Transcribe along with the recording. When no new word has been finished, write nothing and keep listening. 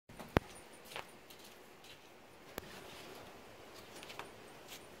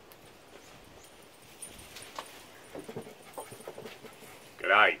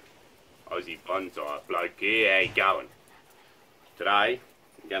G'day, Aussie Bonsai, Bloke here, how you going? Today,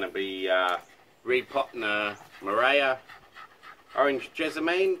 I'm going to be repotting a Marraya orange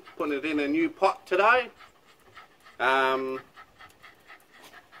jessamine, putting it in a new pot today. I'll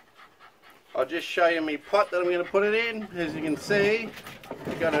just show you my pot that I'm going to put it in. As you can see,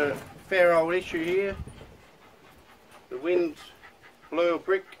 I've got a fair old issue here. The wind blew a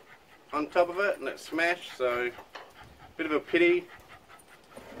brick on top of it and it smashed, so bit of a pity.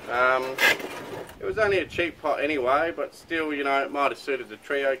 It was only a cheap pot anyway, but still, you know, it might have suited the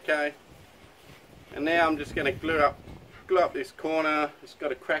tree okay. And now I'm just going to glue up this corner. It's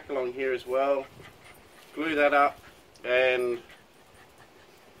got a crack along here as well. Glue that up and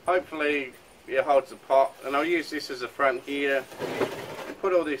hopefully it holds the pot. And I'll use this as a front here and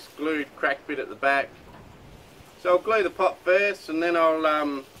put all this glued crack bit at the back. So I'll glue the pot first and then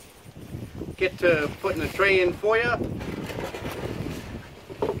I'll get to putting the tree in for you.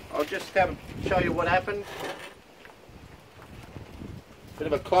 I'll just show you what happened. Bit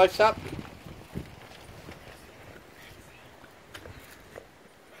of a close-up.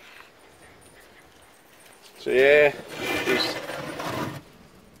 So yeah, just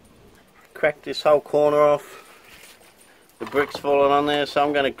cracked this whole corner off. The brick's fallen on there, so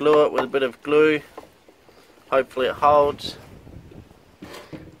I'm going to glue it with a bit of glue. Hopefully it holds.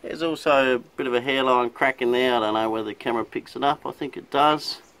 There's also a bit of a hairline crack in there. I don't know whether the camera picks it up. I think it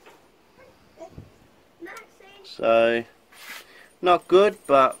does. So, not good,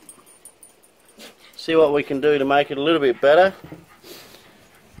 but see what we can do to make it a little bit better.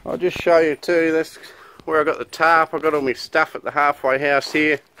 I'll just show you too, that's where I got the tarp. I got all my stuff at the halfway house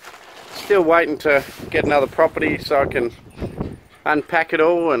here. Still waiting to get another property so I can unpack it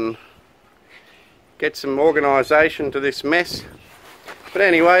all and get some organisation to this mess. But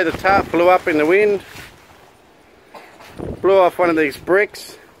anyway, the tarp blew up in the wind, blew off one of these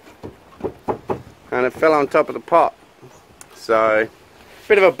bricks, and it fell on top of the pot. So,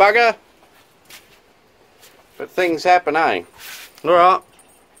 bit of a bugger, but things happen, eh? Alright,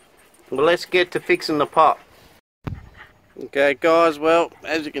 well, let's get to fixing the pot. Okay guys, well,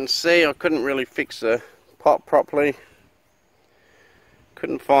 as you can see, I couldn't really fix the pot properly.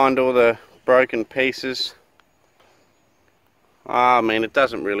 Couldn't find all the broken pieces. I mean, it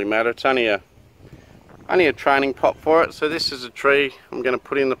doesn't really matter. It's only a training pot for it. So this is a tree I'm going to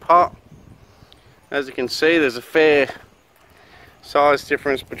put in the pot. As you can see, there's a fair size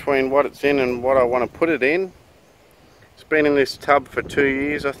difference between what it's in and what I want to put it in. It's been in this tub for 2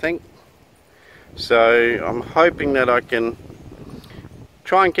 years, I think. So I'm hoping that I can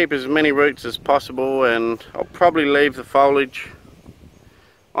try and keep as many roots as possible, and I'll probably leave the foliage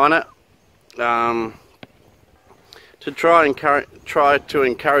on it to try to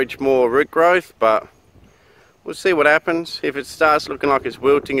encourage more root growth, but we'll see what happens. If it starts looking like it's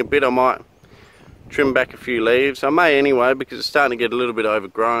wilting a bit, I might trim back a few leaves. I may anyway, because it's starting to get a little bit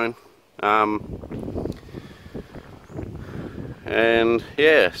overgrown. And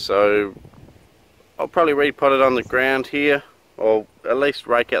yeah, so I'll probably repot it on the ground here, or at least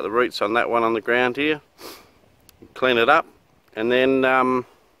rake out the roots on that one on the ground here, clean it up, and then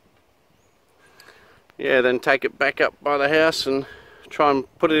yeah, then take it back up by the house and try and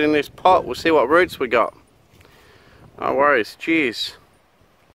put it in this pot. We'll see what roots we got. No worries. Cheers.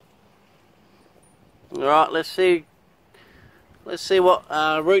 Alright, let's see what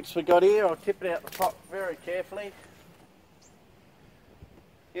roots we got here. I'll tip it out the pot very carefully.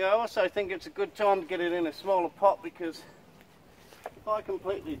 Yeah, I also think it's a good time to get it in a smaller pot, because if I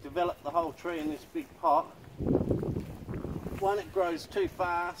completely develop the whole tree in this big pot, one, it grows too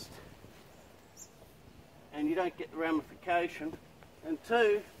fast and you don't get the ramification, and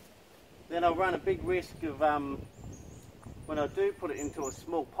two, then I'll run a big risk of when I do put it into a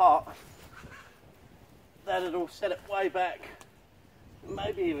small pot, that it'll set it way back and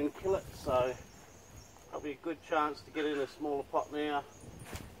maybe even kill it. So probably a good chance to get it in a smaller pot now.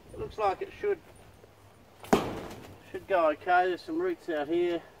 It looks like it should go okay. There's some roots out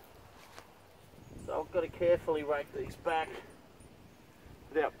here, so I've got to carefully rake these back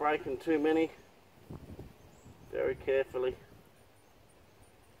without breaking too many. Very carefully.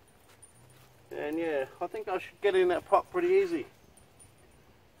 And yeah, I think I should get it in that pot pretty easy.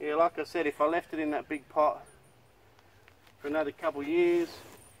 Yeah, like I said, if I left it in that big pot for another couple of years,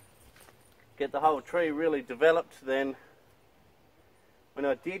 get the whole tree really developed, then when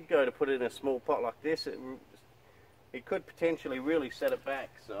I did go to put it in a small pot like this, it could potentially really set it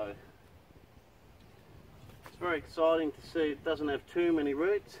back. So it's very exciting to see it doesn't have too many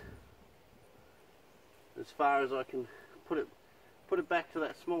roots, as far as I can put it back to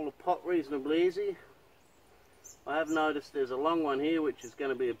that smaller pot reasonably easy. I have noticed there's a long one here which is going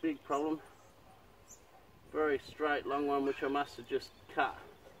to be a big problem. Very straight long one which I must have just cut.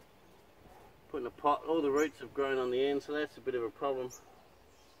 Put in a pot. All the roots have grown on the end, so that's a bit of a problem.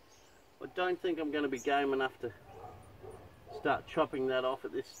 I don't think I'm going to be game enough to start chopping that off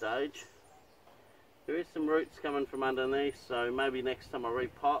at this stage. There is some roots coming from underneath, so maybe next time I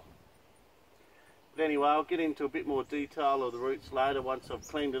repot. But anyway, I'll get into a bit more detail of the roots later once I've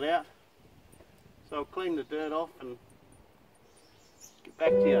cleaned it out. So I'll clean the dirt off and get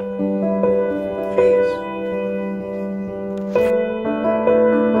back to you. Cheers.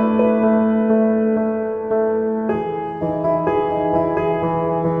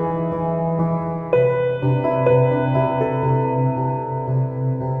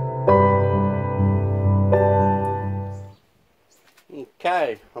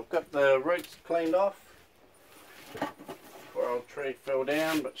 Okay, I've got the roots cleaned off. Poor old tree fell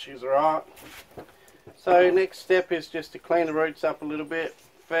down, but she's alright. So next step is just to clean the roots up a little bit.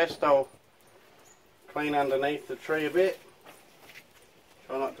 First I'll clean underneath the tree a bit.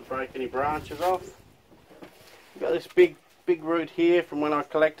 Try not to break any branches off. I've got this big root here from when I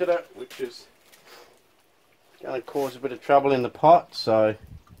collected it, which is going to cause a bit of trouble in the pot, so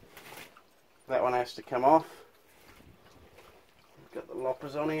that one has to come off. Got the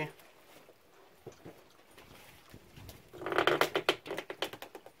loppers on here.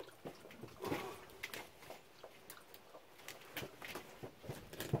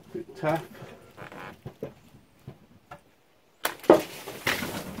 Bit tough.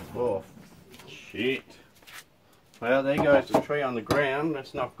 Oh, shit. Well, there goes the tree on the ground.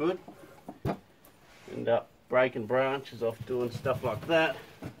 That's not good. End up breaking branches off doing stuff like that.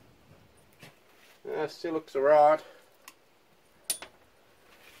 Still looks alright.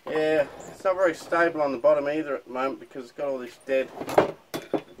 Yeah, it's not very stable on the bottom either at the moment because it's got all this dead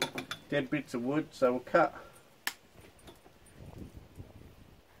bits of wood, so we'll cut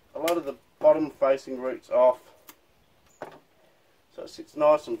a lot of the bottom facing roots off so it sits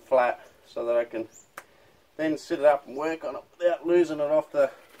nice and flat so that I can then sit it up and work on it without losing it off the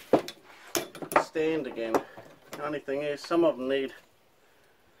stand again. The only thing is some of them need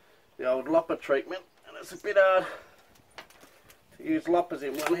the old lopper treatment and it's a bit hard to use loppers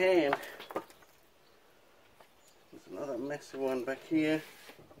in one hand. There's another massive one back here.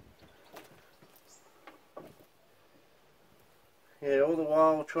 Yeah, all the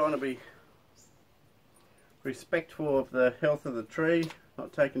while trying to be respectful of the health of the tree,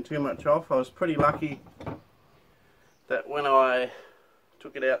 not taking too much off. I was pretty lucky that when I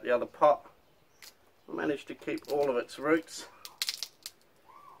took it out the other pot, I managed to keep all of its roots.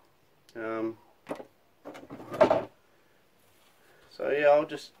 So yeah, I'll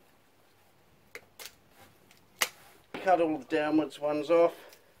just cut all the downwards ones off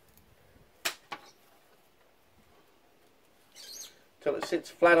till it sits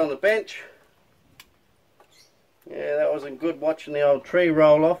flat on the bench. Yeah, that wasn't good watching the old tree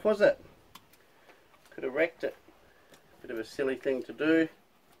roll off, was it? Could have wrecked it. Bit of a silly thing to do.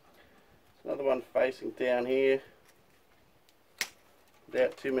 Another one facing down here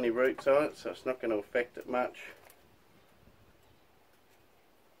without too many roots on it, so it's not going to affect it much.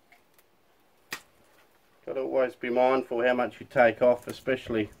 Got to always be mindful how much you take off,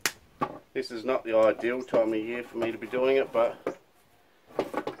 especially this is not the ideal time of year for me to be doing it, but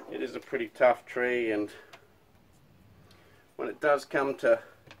it is a pretty tough tree, and when it does come to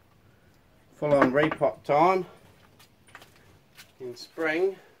full-on repot time in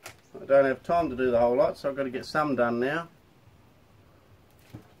spring, I don't have time to do the whole lot, so I've got to get some done now.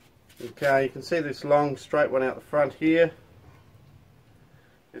 Okay, you can see this long straight one out the front here.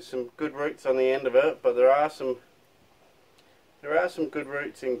 There's some good roots on the end of it, but there are some good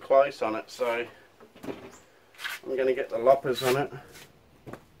roots in close on it, so I'm going to get the loppers on it,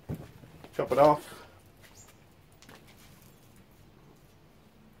 chop it off.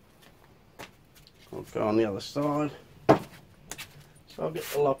 I'll go on the other side. So I'll get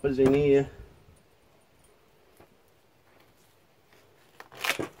the loppers in here.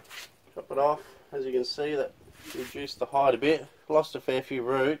 Chop it off. As you can see, that reduced the height a bit. Lost a fair few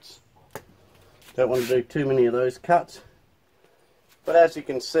roots. Don't want to do too many of those cuts. But as you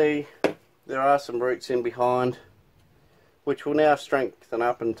can see, there are some roots in behind, which will now strengthen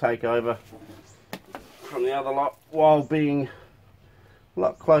up and take over from the other lot while being a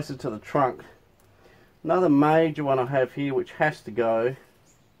lot closer to the trunk. Another major one I have here which has to go.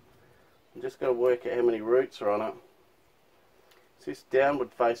 I'm just got to work out how many roots are on it. It's this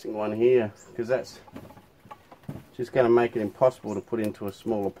downward facing one here, because that's just going to make it impossible to put into a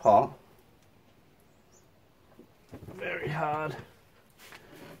smaller pot. Very hard.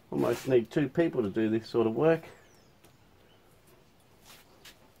 Almost need two people to do this sort of work.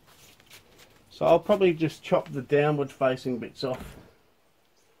 So I'll probably just chop the downward facing bits off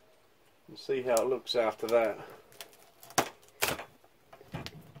and see how it looks after that.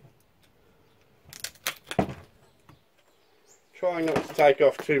 Trying not to take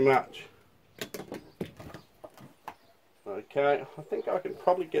off too much. Okay, I think I can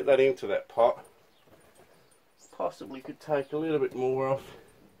probably get that into that pot. Possibly could take a little bit more off.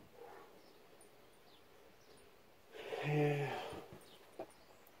 Yeah.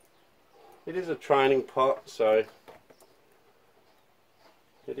 It is a training pot, so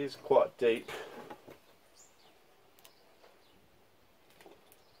it is quite deep.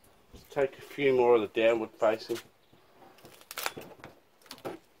 Let's take a few more of the downward facing.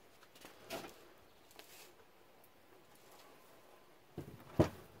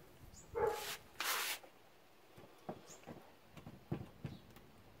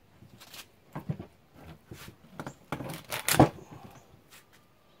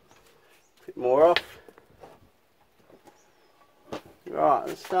 More off. Right,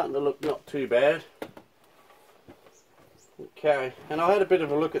 it's starting to look not too bad. Okay, and I had a bit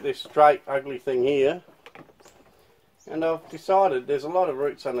of a look at this straight ugly thing here, and I've decided there's a lot of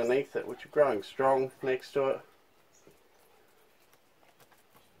roots underneath it which are growing strong next to it.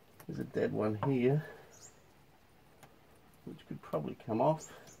 There's a dead one here which could probably come off.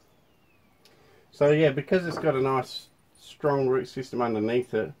 So yeah, because it's got a nice strong root system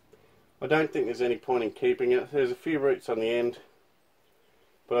underneath it, I don't think there's any point in keeping it. There's a few roots on the end,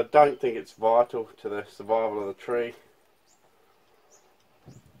 but I don't think it's vital to the survival of the tree.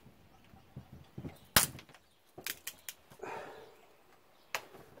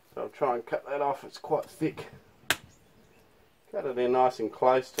 So I'll try and cut that off. It's quite thick. Cut it in nice and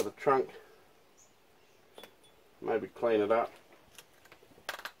close to the trunk. Maybe clean it up.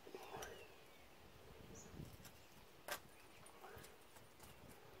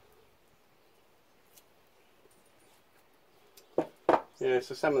 Yeah,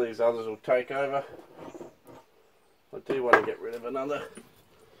 so some of these others will take over. I do want to get rid of another.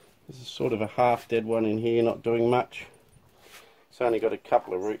 This is sort of a half dead one in here, not doing much. It's only got a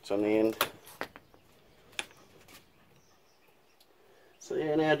couple of roots on the end. So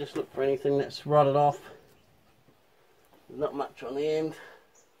yeah, now just look for anything that's rotted off. There's not much on the end.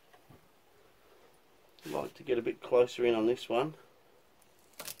 I'd like to get a bit closer in on this one.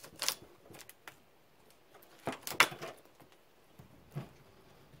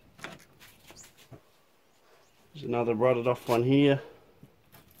 There's another rotted off one here.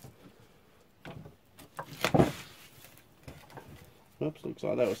 Oops, looks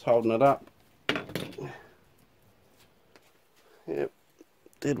like that was holding it up. Yep,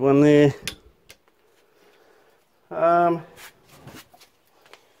 dead one there.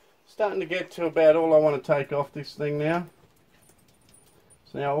 Starting to get to about all I want to take off this thing now.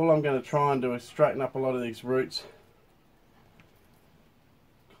 So now all I'm going to try and do is straighten up a lot of these roots.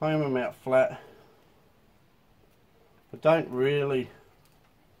 Comb them out flat. I don't really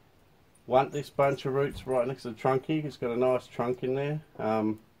want this bunch of roots right next to the trunk here. It's got a nice trunk in there.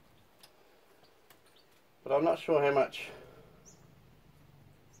 But I'm not sure how much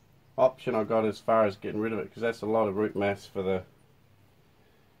option I got as far as getting rid of it, because that's a lot of root mass for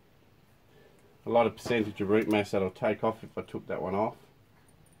a lot of percentage of root mass that I'll take off if I took that one off.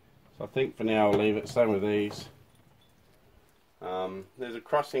 So I think for now I'll leave it. Same with these. There's a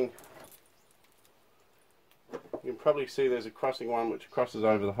crossing. You can probably see there's a crossing one which crosses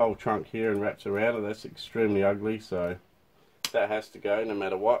over the whole trunk here and wraps around it. That's extremely ugly, so that has to go no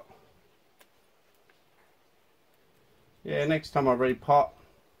matter what. Yeah, next time I repot,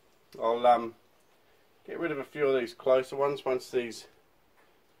 I'll get rid of a few of these closer ones once these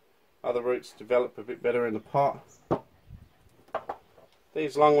other roots develop a bit better in the pot.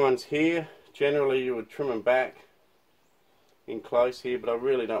 These long ones here, generally you would trim them back in close here, but I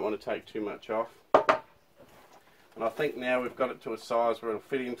really don't want to take too much off. And I think now we've got it to a size where it'll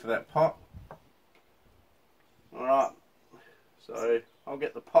fit into that pot. Alright, so I'll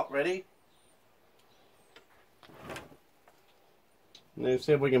get the pot ready. And then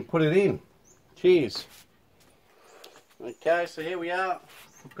see if we can put it in. Cheers. Okay, so here we are.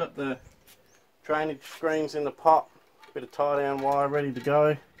 We've got the drainage screens in the pot. Bit of tie down wire ready to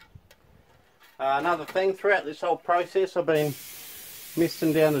go. Another thing, throughout this whole process I've been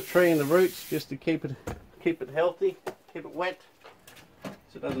misting down the tree and the roots just to keep it healthy, keep it wet so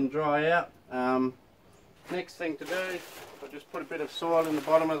it doesn't dry out. Next thing to do, I'll just put a bit of soil in the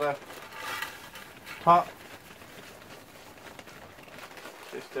bottom of the pot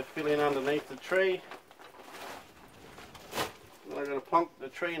just to fill in underneath the tree. And I'm going to plonk the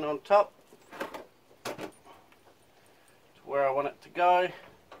tree in on top to where I want it to go.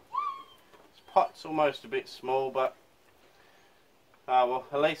 Just pot's almost a bit small, but well,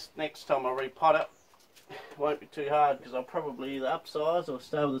 at least next time I repot it, it won't be too hard, because I'll probably either upsize or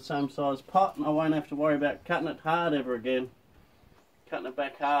stay with the same size pot, and I won't have to worry about cutting it hard ever again. Cutting it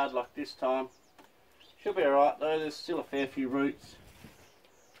back hard like this time. Should be alright though, there's still a fair few roots.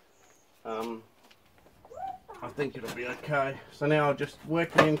 I think it'll be okay. So now I'll just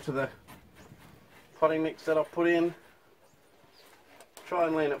work it into the potting mix that I've put in. Try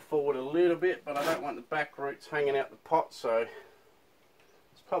and lean it forward a little bit, but I don't want the back roots hanging out the pot, so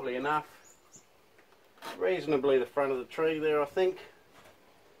it's probably enough. Reasonably the front of the tree there, I think.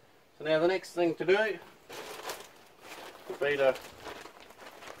 So now the next thing to do would be to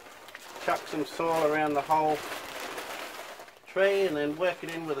chuck some soil around the whole tree and then work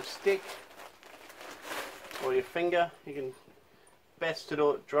it in with a stick or your finger. You can best to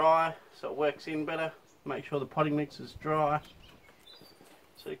do it dry so it works in better. Make sure the potting mix is dry.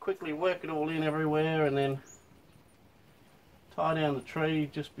 So you quickly work it all in everywhere and then tie down the tree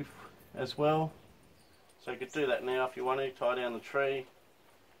just before as well. So you could do that now if you want to, tie down the tree.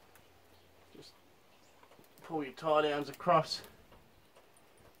 Just pull your tie downs across.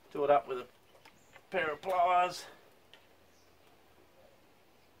 Do it up with a pair of pliers.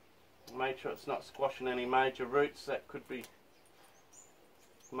 Make sure it's not squashing any major roots that could be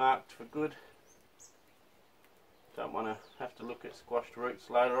marked for good. Don't want to have to look at squashed roots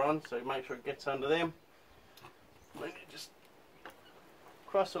later on, so make sure it gets under them. Then you just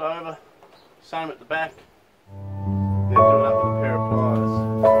cross it over, same at the back, then do it up with a pair of pliers.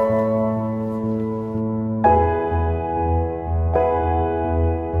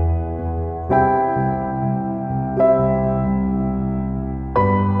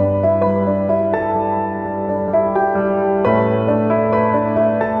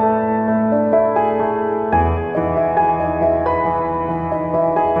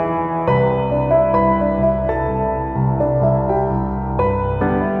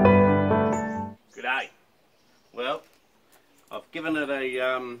 Well, I've given it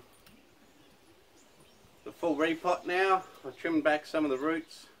the full repot now. I've trimmed back some of the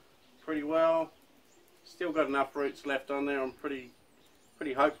roots pretty well. Still got enough roots left on there. I'm pretty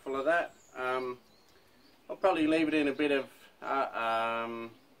hopeful of that. I'll probably leave it in a bit of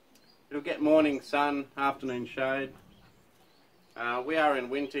it'll get morning sun, afternoon shade. We are in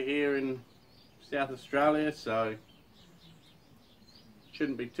winter here in South Australia, so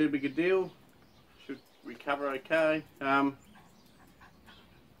shouldn't be too big a deal. Recover okay.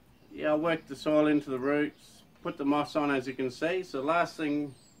 Yeah, I'll work the soil into the roots, put the moss on as you can see. So last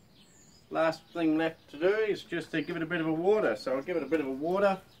thing left to do is just to give it a bit of a water. So I'll give it a bit of a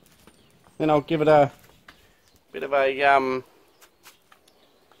water, then I'll give it a bit of a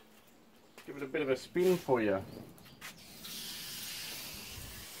spin for you.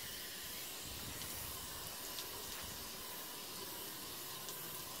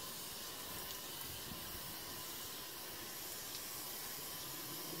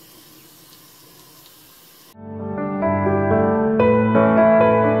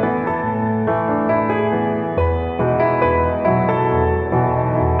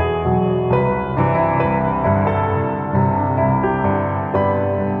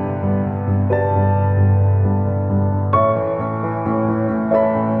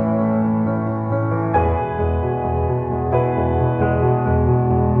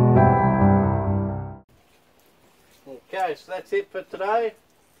 Okay, so that's it for today.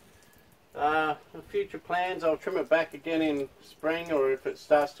 The future plans, I'll trim it back again in spring, or if it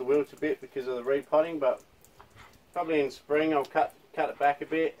starts to wilt a bit because of the repotting, but probably in spring I'll cut it back a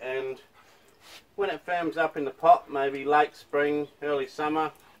bit, and when it firms up in the pot, maybe late spring, early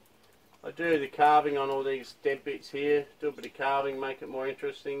summer, I do the carving on all these dead bits here, do a bit of carving, make it more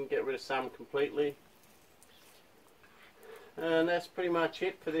interesting, get rid of some completely. And that's pretty much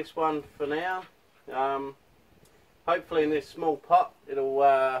it for this one for now. Hopefully in this small pot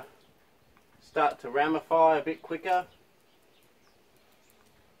it'll start to ramify a bit quicker.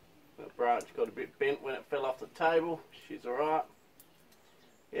 The branch got a bit bent when it fell off the table. She's alright.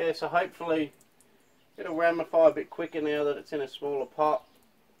 Yeah, so hopefully it'll ramify a bit quicker now that it's in a smaller pot.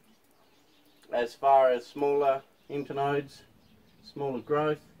 As far as smaller internodes, smaller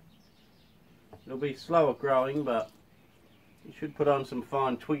growth. It'll be slower growing, but you should put on some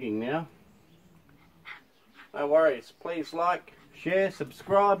fine twigging now. No worries. Please like, share,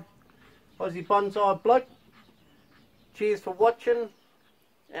 subscribe. Aussie Bonsai Bloke. Cheers for watching,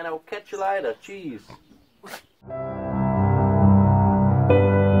 and I'll catch you later. Cheers.